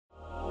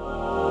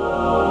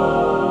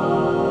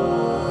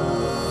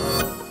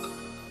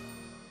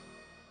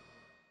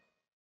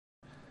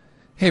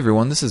Hey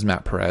everyone, this is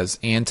Matt Perez,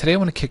 and today I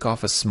want to kick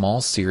off a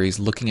small series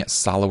looking at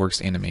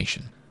SOLIDWORKS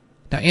animation.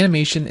 Now,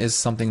 animation is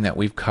something that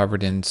we've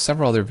covered in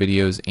several other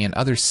videos and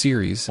other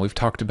series. We've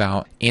talked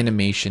about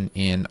animation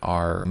in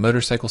our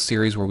motorcycle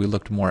series where we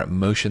looked more at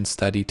motion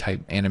study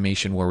type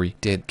animation where we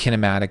did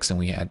kinematics and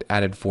we had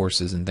added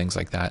forces and things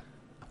like that.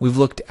 We've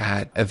looked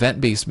at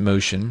event-based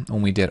motion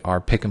when we did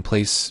our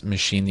pick-and-place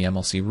machine, the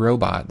MLC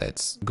robot,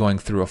 that's going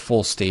through a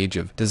full stage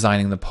of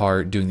designing the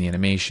part, doing the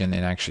animation,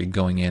 and actually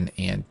going in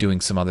and doing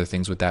some other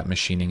things with that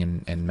machining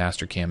and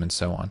Mastercam and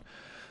so on.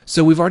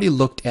 So we've already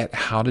looked at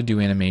how to do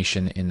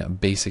animation in a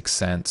basic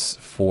sense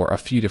for a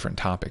few different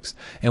topics.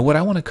 And what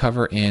I want to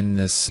cover in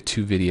this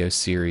two-video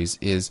series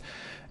is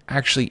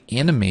actually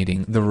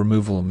animating the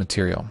removal of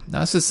material.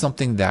 Now, this is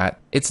something that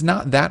it's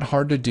not that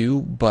hard to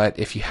do, but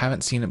if you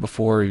haven't seen it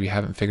before or you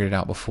haven't figured it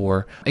out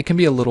before, it can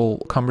be a little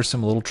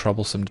cumbersome, a little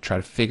troublesome to try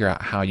to figure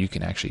out how you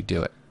can actually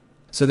do it.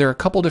 So there are a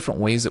couple different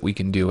ways that we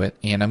can do it,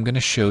 and I'm going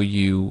to show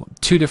you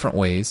two different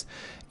ways,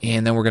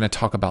 and then we're going to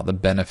talk about the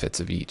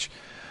benefits of each.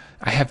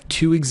 I have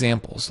two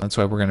examples. That's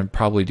why we're going to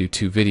probably do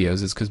two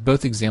videos, is because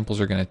both examples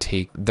are going to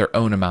take their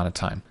own amount of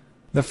time.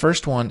 The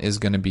first one is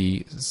going to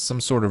be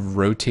some sort of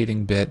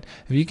rotating bit.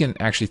 If you can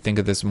actually think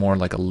of this more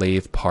like a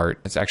lathe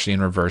part, it's actually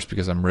in reverse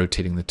because I'm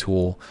rotating the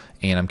tool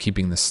and I'm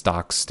keeping the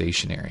stock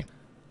stationary.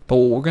 But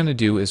what we're going to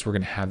do is we're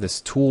going to have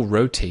this tool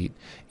rotate,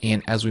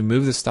 and as we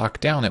move the stock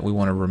down it, we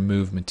want to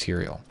remove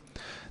material.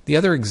 The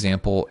other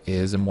example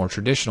is a more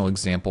traditional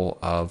example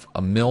of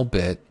a mill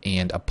bit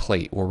and a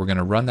plate, where we're going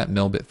to run that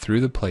mill bit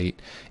through the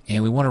plate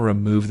and we want to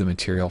remove the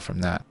material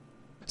from that.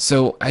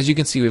 So as you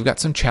can see, we've got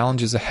some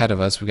challenges ahead of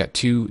us. We've got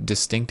two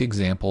distinct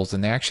examples,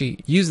 and they actually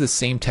use the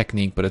same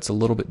technique, but it's a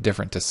little bit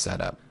different to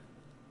set up.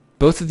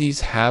 Both of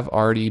these have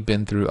already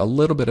been through a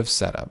little bit of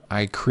setup.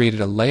 I created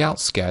a layout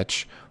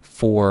sketch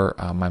for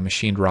my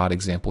machined rod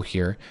example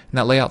here, and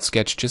that layout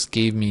sketch just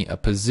gave me a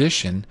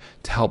position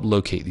to help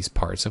locate these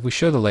parts. If we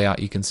show the layout,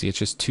 you can see it's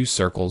just two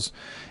circles,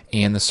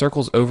 and the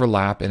circles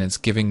overlap, and it's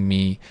giving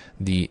me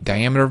the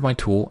diameter of my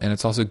tool, and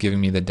it's also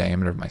giving me the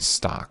diameter of my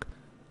stock.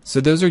 So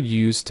those are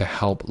used to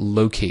help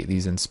locate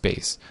these in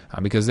space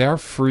because they are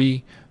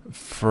free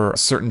for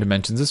certain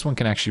dimensions. This one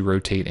can actually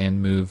rotate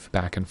and move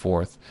back and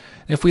forth.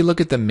 And if we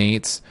look at the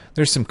mates,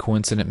 there's some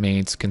coincident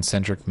mates,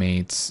 concentric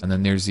mates, and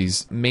then there's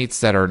these mates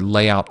that are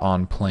layout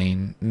on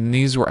plane. And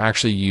these were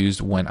actually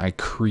used when I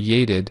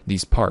created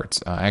these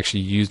parts. I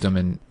actually used them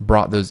and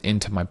brought those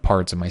into my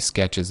parts and my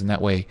sketches, and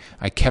that way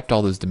I kept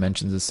all those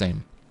dimensions the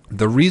same.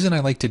 The reason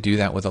I like to do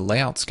that with a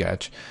layout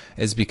sketch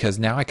is because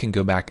now I can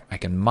go back, I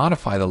can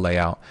modify the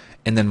layout,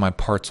 and then my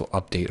parts will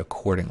update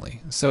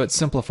accordingly. So it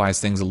simplifies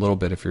things a little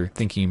bit if you're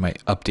thinking you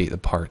might update the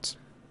parts.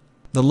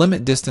 The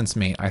limit distance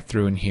mate I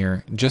threw in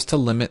here just to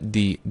limit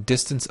the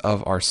distance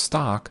of our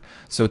stock,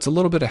 so it's a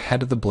little bit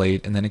ahead of the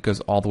blade and then it goes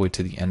all the way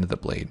to the end of the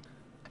blade.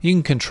 You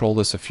can control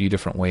this a few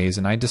different ways,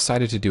 and I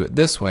decided to do it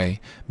this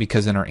way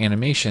because in our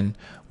animation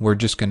we're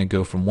just going to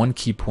go from one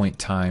key point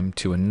time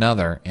to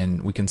another,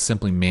 and we can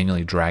simply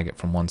manually drag it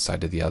from one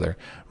side to the other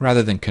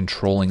rather than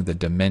controlling the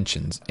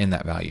dimensions in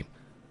that value.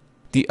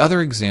 The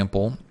other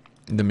example,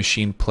 the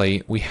machine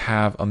plate, we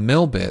have a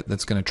mill bit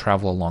that's going to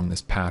travel along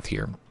this path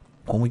here.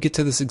 When we get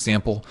to this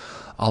example,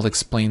 I'll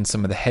explain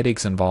some of the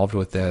headaches involved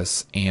with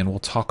this, and we'll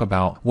talk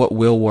about what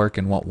will work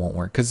and what won't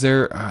work, because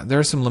there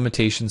are some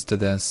limitations to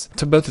this,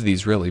 to both of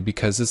these really,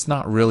 because it's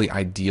not really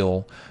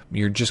ideal.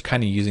 You're just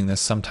kind of using this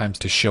sometimes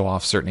to show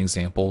off certain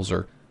examples,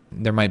 or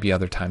there might be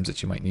other times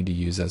that you might need to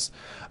use this.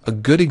 A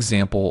good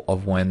example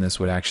of when this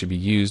would actually be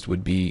used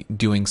would be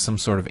doing some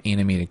sort of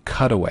animated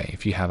cutaway.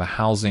 If you have a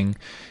housing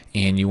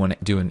and you want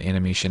to do an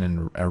animation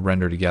and a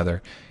render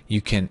together, you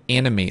can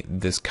animate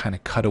this kind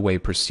of cutaway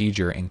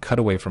procedure and cut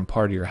away from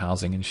part of your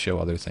housing and show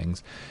other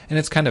things. And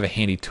it's kind of a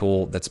handy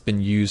tool that's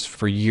been used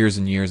for years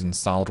and years in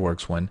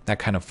SOLIDWORKS when that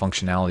kind of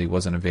functionality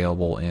wasn't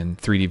available in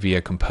 3D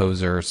Via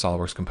Composer,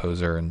 SOLIDWORKS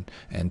Composer,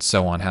 and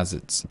so on as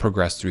it's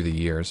progressed through the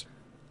years.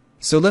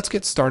 So let's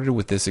get started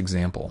with this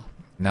example.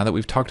 Now that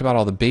we've talked about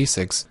all the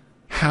basics,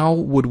 how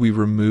would we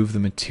remove the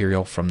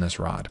material from this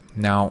rod?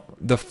 Now,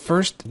 the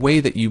first way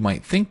that you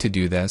might think to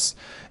do this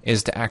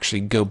is to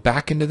actually go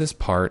back into this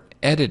part,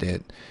 edit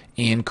it,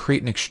 and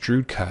create an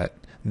extrude cut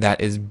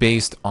that is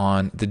based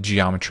on the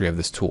geometry of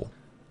this tool.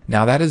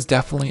 Now, that is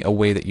definitely a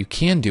way that you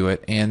can do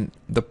it, and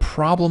the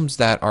problems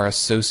that are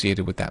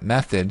associated with that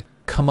method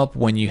come up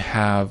when you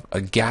have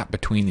a gap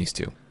between these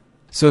two.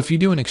 So if you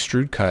do an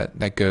extrude cut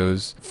that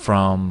goes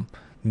from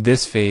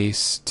this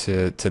face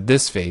to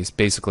this face,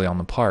 basically on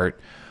the part,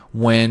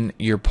 when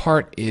your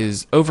part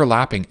is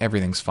overlapping,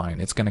 everything's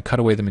fine. It's going to cut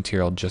away the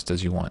material just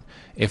as you want.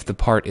 If the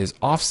part is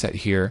offset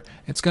here,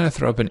 it's going to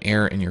throw up an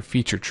error in your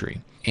feature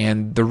tree.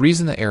 And the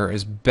reason the error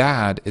is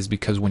bad is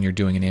because when you're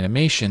doing an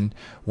animation,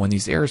 when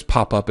these errors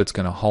pop up, it's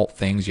going to halt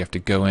things. You have to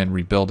go in,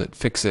 rebuild it,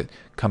 fix it,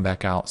 come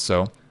back out.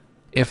 So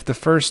if the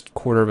first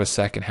quarter of a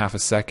second, half a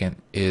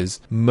second is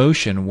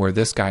motion where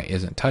this guy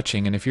isn't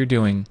touching, and if you're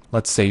doing,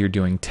 let's say you're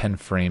doing 10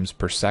 frames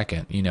per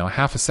second,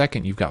 half a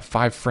second, you've got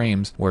 5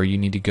 frames where you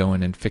need to go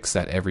in and fix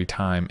that every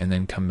time and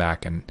then come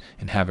back and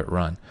have it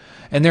run.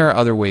 And there are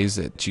other ways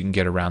that you can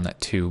get around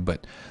that too,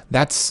 but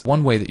that's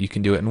one way that you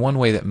can do it, and one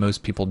way that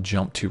most people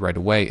jump to right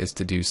away is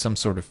to do some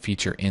sort of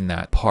feature in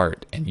that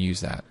part and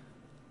use that.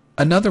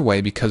 Another way,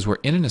 because we're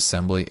in an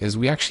assembly, is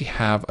we actually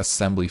have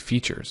assembly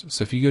features.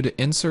 So if you go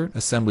to Insert,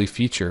 Assembly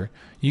Feature,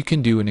 you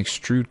can do an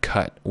Extrude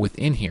Cut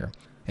within here.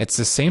 It's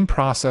the same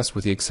process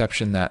with the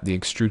exception that the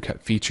Extrude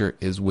Cut feature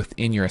is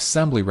within your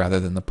assembly rather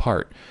than the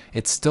part.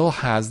 It still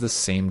has the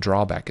same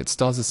drawback. It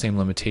still has the same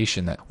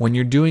limitation that when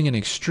you're doing an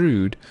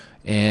extrude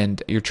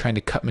and you're trying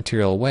to cut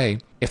material away,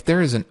 if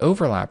there is an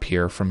overlap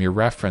here from your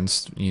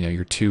reference,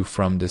 your two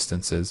from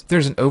distances, if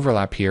there's an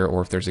overlap here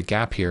or if there's a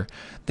gap here,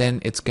 then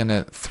it's going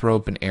to throw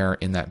up an error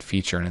in that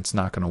feature and it's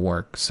not going to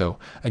work. So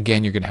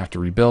again, you're going to have to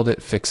rebuild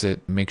it, fix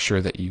it, make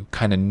sure that you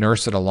kind of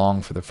nurse it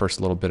along for the first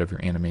little bit of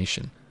your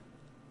animation.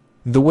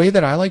 The way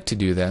that I like to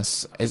do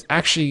this is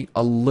actually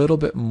a little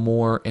bit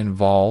more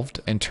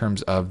involved in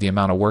terms of the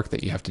amount of work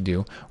that you have to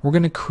do. We're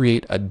going to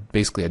create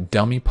basically a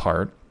dummy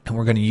part, and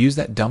we're going to use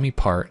that dummy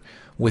part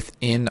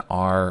within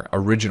our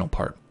original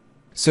part.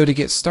 So to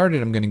get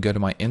started, I'm going to go to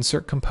my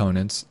Insert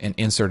Components and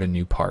insert a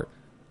new part.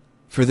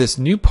 For this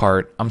new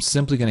part, I'm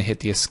simply going to hit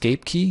the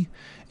Escape key,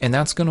 and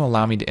that's going to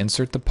allow me to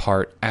insert the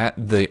part at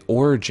the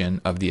origin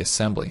of the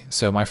assembly.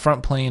 So my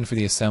front plane for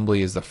the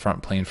assembly is the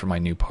front plane for my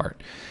new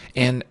part.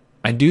 And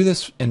I do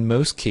this in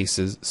most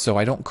cases so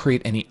I don't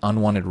create any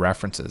unwanted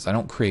references. I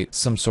don't create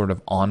some sort of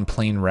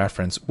on-plane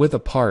reference with a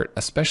part,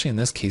 especially in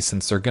this case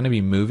since they're going to be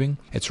moving.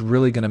 It's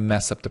really going to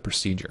mess up the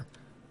procedure.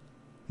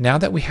 Now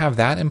that we have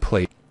that in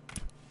place,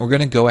 we're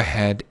going to go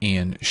ahead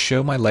and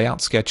show my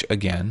layout sketch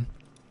again.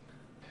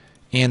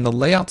 And the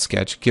layout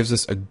sketch gives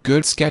us a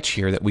good sketch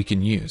here that we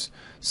can use.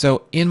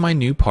 So in my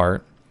new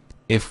part,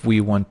 if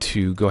we want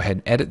to go ahead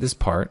and edit this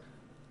part,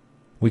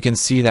 we can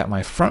see that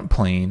my front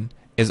plane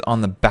is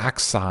on the back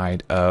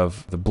side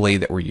of the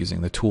blade that we're using,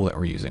 the tool that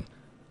we're using.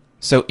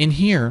 So in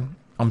here,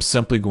 I'm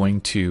simply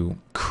going to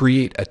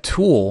create a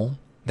tool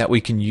that we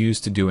can use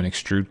to do an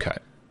extrude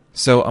cut.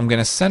 So I'm going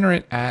to center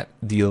it at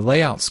the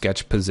layout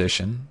sketch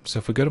position. So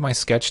if we go to my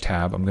sketch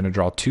tab, I'm going to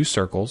draw 2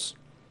 circles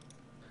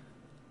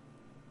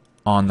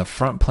on the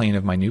front plane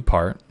of my new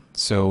part.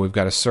 So we've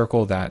got a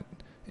circle that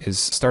is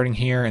starting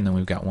here, and then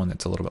we've got one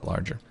that's a little bit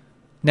larger.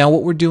 Now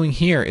what we're doing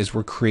here is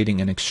we're creating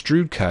an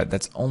extrude cut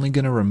that's only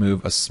going to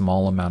remove a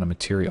small amount of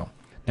material.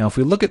 Now if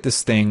we look at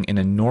this thing in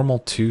a normal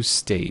 2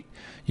 state,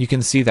 you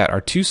can see that our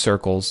 2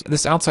 circles,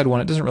 this outside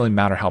one, it doesn't really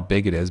matter how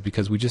big it is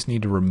because we just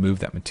need to remove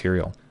that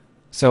material.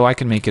 So I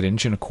can make it 1.25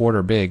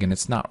 inches big and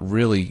it's not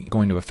really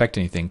going to affect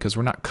anything because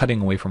we're not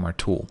cutting away from our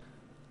tool.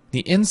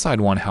 The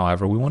inside one,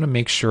 however, we want to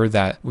make sure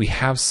that we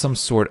have some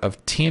sort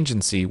of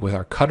tangency with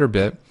our cutter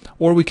bit,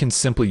 or we can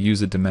simply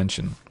use a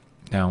dimension.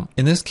 Now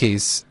in this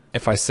case,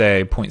 if I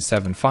say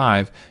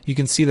 0.75, you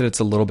can see that it's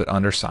a little bit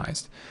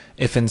undersized.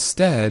 If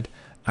instead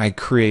I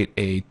create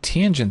a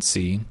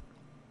tangency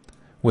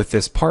with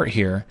this part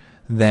here,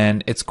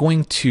 then it's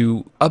going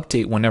to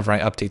update whenever I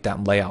update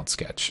that layout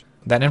sketch.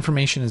 That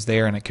information is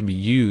there and it can be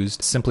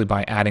used simply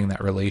by adding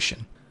that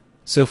relation.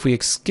 So if we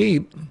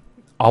escape,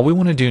 all we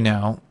want to do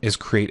now is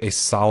create a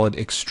solid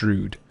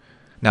extrude.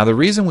 Now the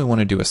reason we want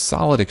to do a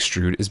solid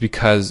extrude is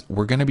because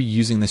we're going to be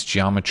using this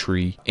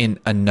geometry in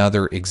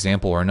another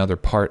example or another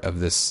part of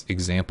this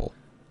example.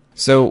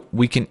 So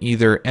we can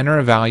either enter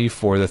a value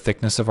for the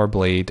thickness of our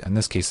blade, in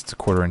this case it's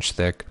 1/4 inch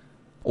thick,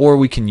 or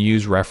we can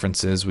use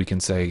references. We can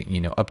say,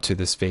 up to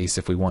this face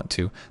if we want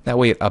to. That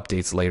way it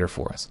updates later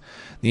for us.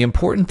 The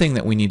important thing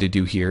that we need to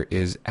do here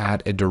is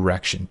add a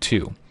direction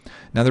to.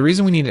 Now the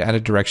reason we need to add a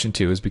direction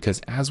to is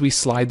because as we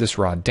slide this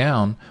rod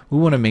down, we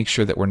want to make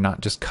sure that we're not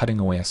just cutting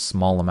away a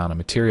small amount of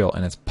material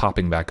and it's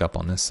popping back up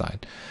on this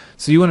side.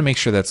 So you want to make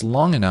sure that's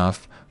long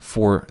enough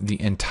for the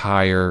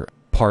entire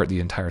part, the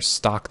entire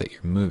stock that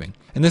you're moving.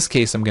 In this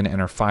case, I'm going to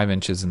enter 5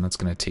 inches and that's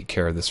going to take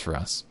care of this for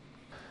us.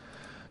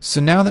 So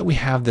now that we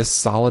have this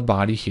solid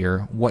body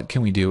here, what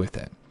can we do with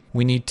it?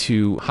 We need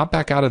to hop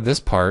back out of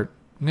this part.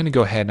 I'm going to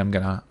go ahead and I'm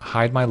going to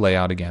hide my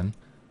layout again.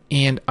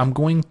 And I'm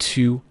going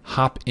to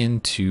hop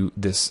into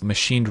this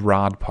machined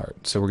rod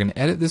part. So we're going to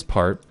edit this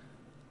part.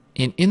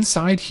 And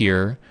inside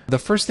here, the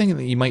first thing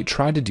that you might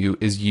try to do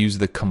is use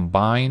the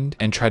combined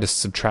and try to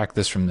subtract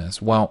this from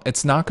this. Well,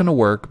 it's not going to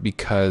work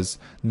because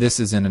this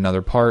is in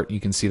another part. You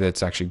can see that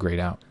it's actually grayed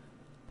out.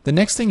 The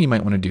next thing you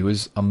might want to do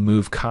is a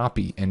move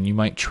copy, and you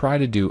might try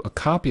to do a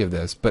copy of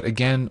this, but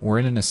again, we're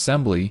in an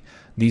assembly.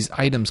 These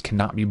items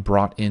cannot be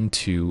brought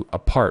into a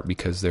part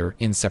because they're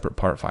in separate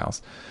part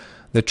files.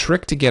 The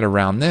trick to get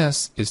around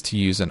this is to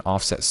use an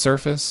offset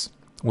surface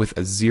with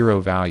a 0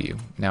 value.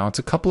 Now it's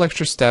a couple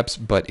extra steps,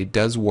 but it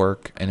does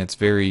work and it's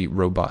very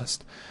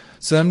robust.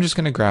 So I'm just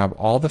going to grab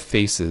all the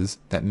faces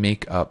that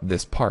make up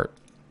this part.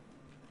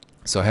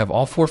 So I have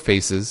all 4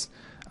 faces.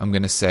 I'm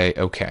going to say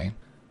OK.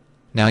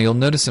 Now you'll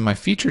notice in my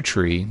feature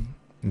tree,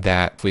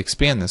 that if we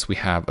expand this, we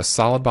have a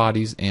solid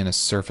bodies and a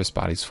surface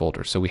bodies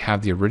folder. So we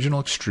have the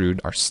original extrude,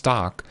 our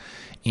stock,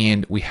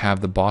 and we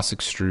have the boss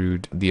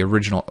extrude, the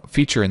original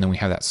feature, and then we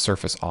have that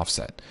surface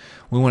offset.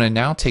 We want to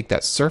now take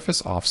that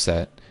surface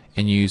offset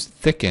and use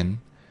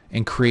thicken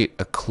and create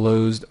a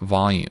closed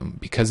volume.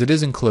 Because it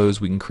is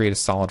enclosed, we can create a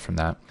solid from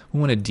that. We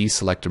want to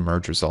deselect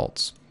merge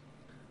results.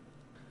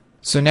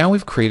 So now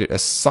we've created a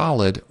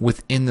solid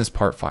within this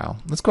part file.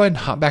 Let's go ahead and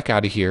hop back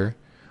out of here.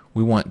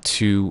 We want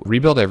to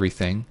rebuild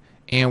everything,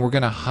 and we're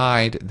going to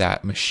hide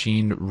that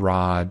machined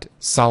rod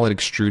solid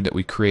extrude that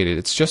we created.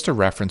 It's just a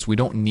reference. We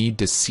don't need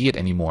to see it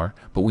anymore,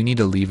 but we need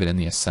to leave it in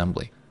the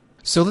assembly.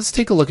 So let's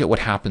take a look at what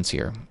happens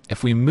here.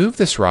 If we move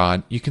this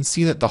rod, you can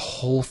see that the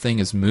whole thing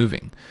is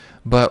moving.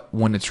 But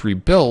when it's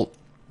rebuilt,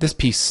 this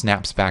piece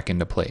snaps back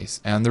into place.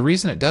 And the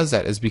reason it does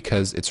that is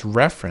because it's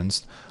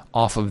referenced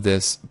off of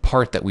this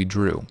part that we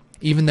drew.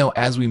 Even though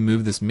as we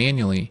move this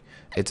manually,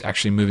 it's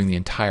actually moving the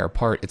entire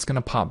part, it's going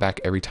to pop back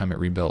every time it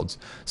rebuilds.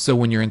 So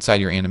when you're inside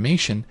your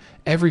animation,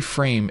 every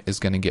frame is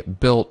going to get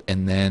built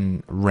and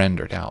then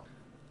rendered out.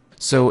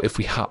 So if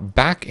we hop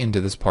back into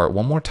this part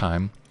one more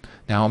time,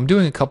 now I'm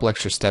doing a couple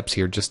extra steps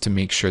here just to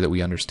make sure that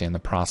we understand the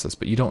process,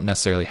 but you don't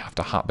necessarily have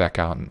to hop back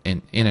out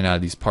and in and out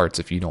of these parts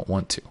if you don't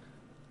want to.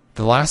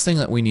 The last thing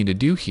that we need to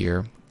do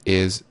here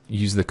is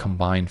use the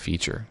combine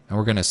feature. And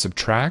we're going to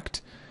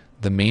subtract.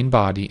 The main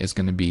body is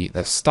going to be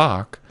the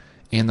stock,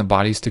 and the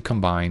bodies to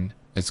combine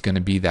is going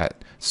to be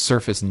that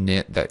surface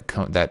knit, that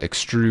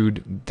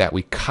extrude that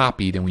we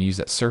copied, and we use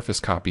that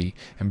surface copy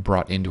and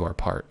brought into our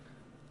part.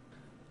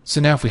 So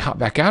now if we hop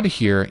back out of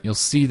here, you'll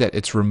see that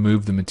it's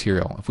removed the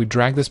material. If we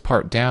drag this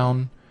part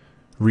down,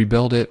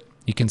 rebuild it,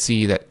 you can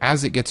see that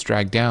as it gets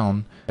dragged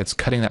down, it's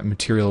cutting that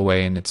material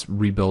away and it's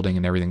rebuilding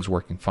and everything's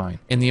working fine.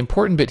 And the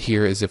important bit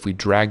here is if we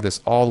drag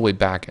this all the way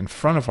back in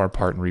front of our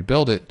part and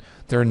rebuild it,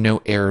 there are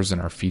no errors in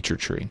our feature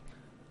tree.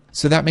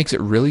 So that makes it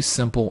really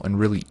simple and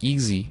really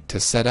easy to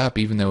set up,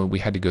 even though we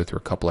had to go through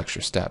a couple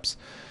extra steps.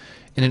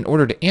 And in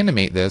order to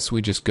animate this,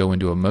 we just go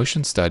into a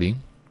motion study.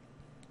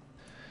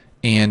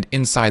 And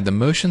inside the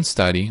motion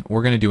study,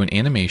 we're going to do an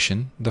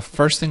animation. The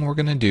first thing we're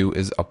going to do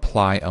is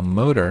apply a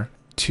motor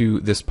to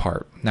this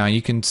part. Now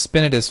you can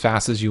spin it as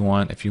fast as you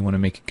want. If you want to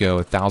make it go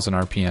 1000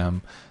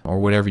 RPM or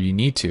whatever you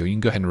need to, you can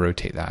go ahead and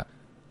rotate that.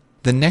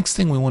 The next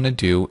thing we want to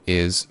do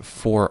is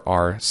for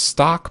our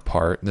stock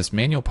part, this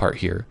manual part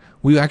here,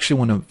 we actually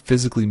want to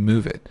physically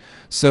move it.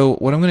 So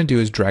what I'm going to do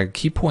is drag a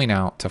key point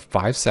out to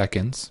 5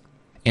 seconds,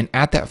 and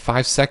at that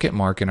 5-second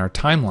mark in our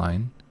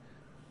timeline,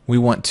 we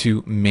want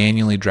to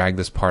manually drag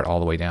this part all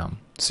the way down.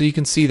 So you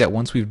can see that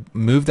once we've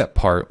moved that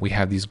part, we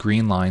have these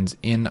green lines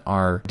in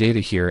our data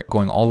here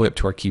going all the way up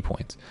to our key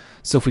points.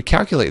 So if we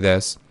calculate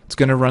this, it's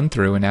going to run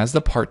through, and as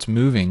the part's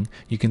moving,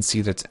 you can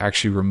see that it's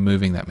actually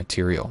removing that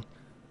material.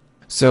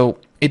 So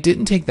it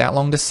didn't take that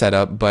long to set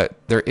up, but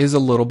there is a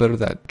little bit of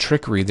that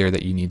trickery there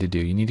that you need to do.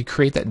 You need to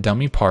create that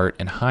dummy part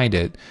and hide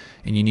it,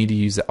 and you need to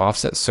use the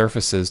offset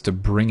surfaces to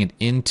bring it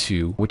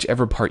into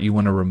whichever part you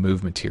want to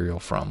remove material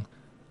from.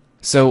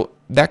 So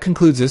that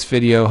concludes this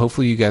video.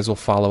 Hopefully you guys will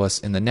follow us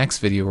in the next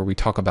video where we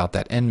talk about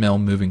that end mill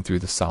moving through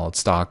the solid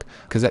stock,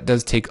 because that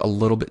does take a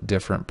little bit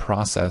different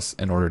process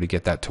in order to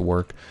get that to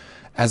work.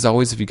 As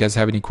always, if you guys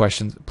have any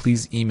questions,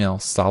 please email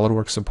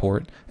SolidWorks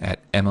support at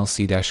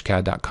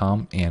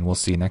mlc-cad.com, and we'll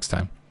see you next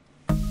time.